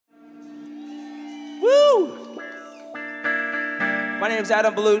My name's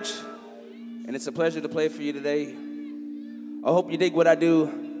Adam Baluch, and it's a pleasure to play for you today. I hope you dig what I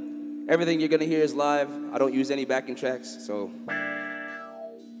do. Everything you're gonna hear is live. I don't use any backing tracks, so.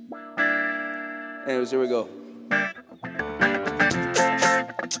 Anyways, here we go.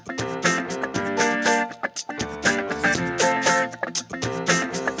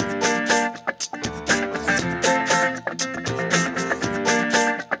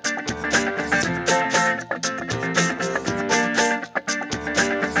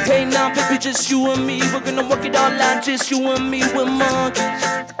 Hey now, baby, just you and me. We're gonna work it all out, just you and me. We're monkeys,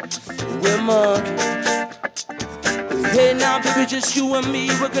 we're monkeys. Hey now, baby, just you and me.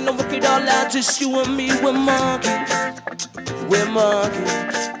 We're gonna work it all out, just you and me. We're monkeys, we're monkeys.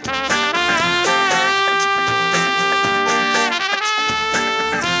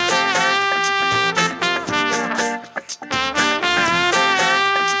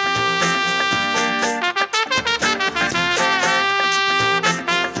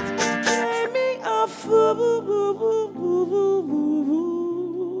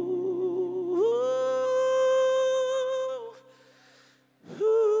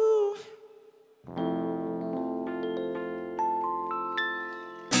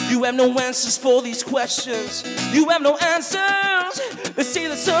 You have no answers for these questions. You have no answers. They see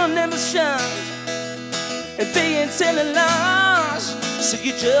the sun never shines, and they ain't telling lies. So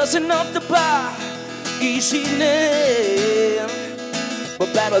you're just enough to buy each evening.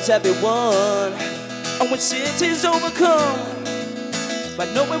 But battles have been won, and when cities overcome, by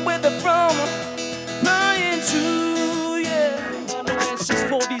knowing where they're from, flying to, yeah. You have no answers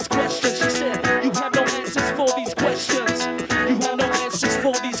for these questions, she said. You have no answers for these questions. You have no answers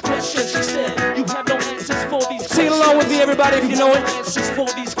for these questions, she said. You have no answers for these questions. Sing along with me, everybody, if you know it. You have no answers for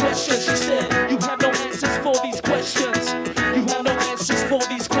these questions, she said. You have no answers for these questions. You have no answers for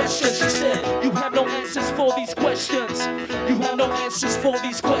these questions, she said. You have no answers for these questions. You have no answers for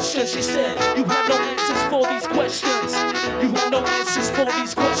these questions, she said. You have no answers for these questions. You have no answers for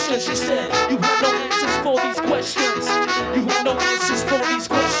these questions, she said. You have no answers for these questions. You have no answers for these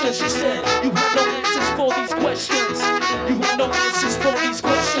questions, she said. You have no answers for these questions. You have no answers for these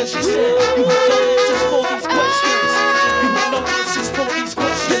questions, she said. You have no answers for these questions. You have no answers for these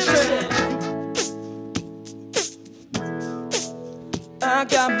questions, she said. I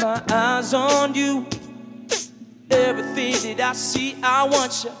got my eyes on you. Everything that I see, I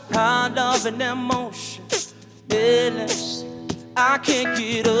want you. High love and emotion, endless. I can't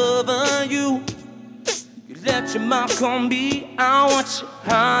get over you. You left your mark on me. I want you.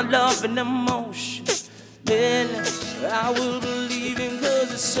 High love and emotion, endless. I will believe in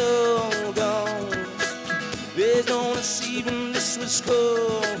 'cause it's so gone. There's no deceiving this was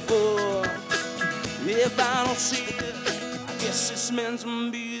called for. If I don't see it, I guess it's meant to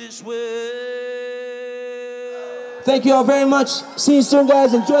be this way. Thank you all very much. See you soon,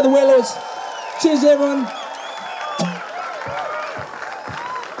 guys. Enjoy the Wailers. Cheers, everyone.